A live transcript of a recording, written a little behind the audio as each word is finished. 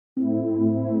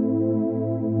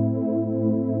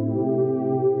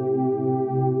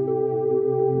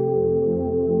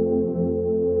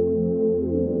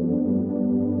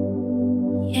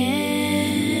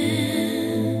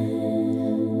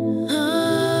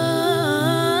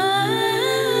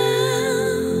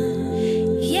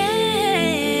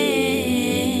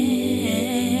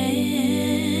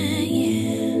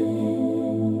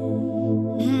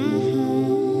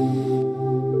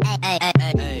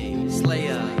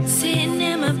Sitting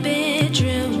in my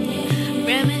bedroom,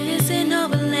 reminiscing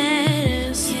over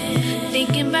letters,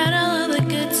 thinking about all of the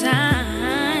good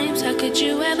times. How could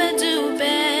you ever do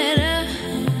better?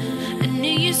 I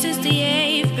knew you since the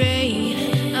 8th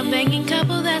grade, a banging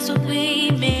couple, that's what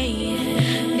we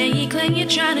made. Now you claim you're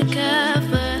trying to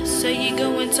cover, so you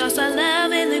go and toss our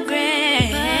love in the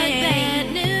grave. But that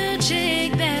new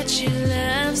chick that you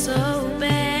love so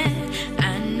bad,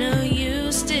 I know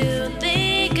you still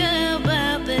think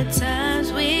about the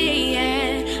times we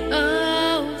had.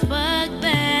 Oh, fuck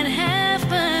that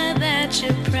heifer that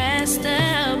you pressed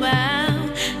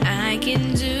about. I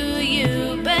can do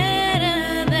you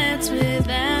better, that's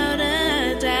without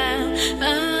a doubt.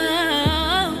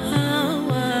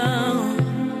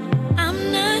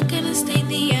 I'm not gonna state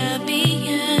the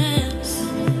obvious,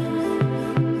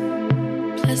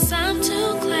 plus I'm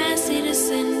too classy to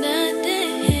send a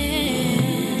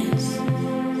diss.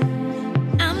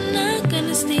 I'm not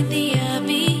gonna state the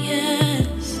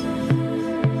obvious,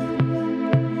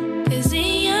 'cause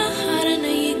in your heart I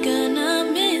know you're gonna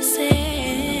miss it.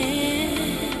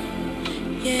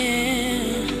 Yeah,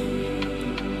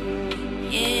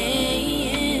 yeah,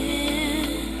 yeah.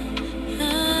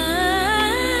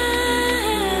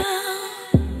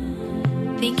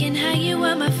 Thinking how you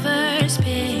were my first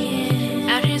pick,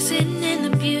 out here sitting in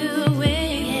the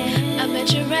Buick. I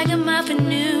bet you're ragamuffin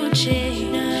new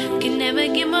chick can never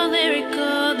get more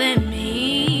lyrical than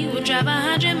me. We'll drive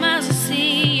 100 miles to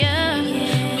see ya.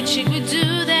 What chick would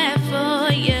do that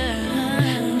for ya?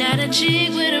 Not a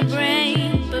chick with a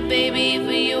brain, but baby,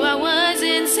 for you I was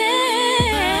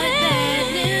insane. But that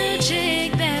new chick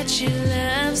that you love